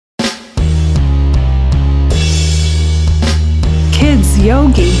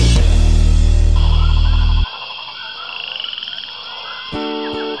Yogi.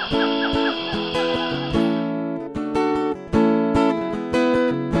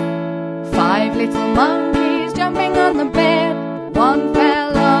 Five little monkeys jumping on the bed. One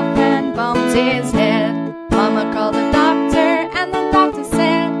fell off and bumped his head. Mama called the doctor and the doctor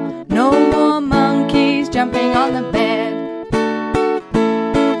said, no more monkeys jumping on the bed.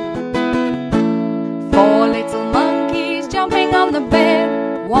 Four little monkeys jumping on the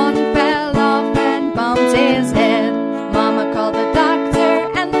bed. One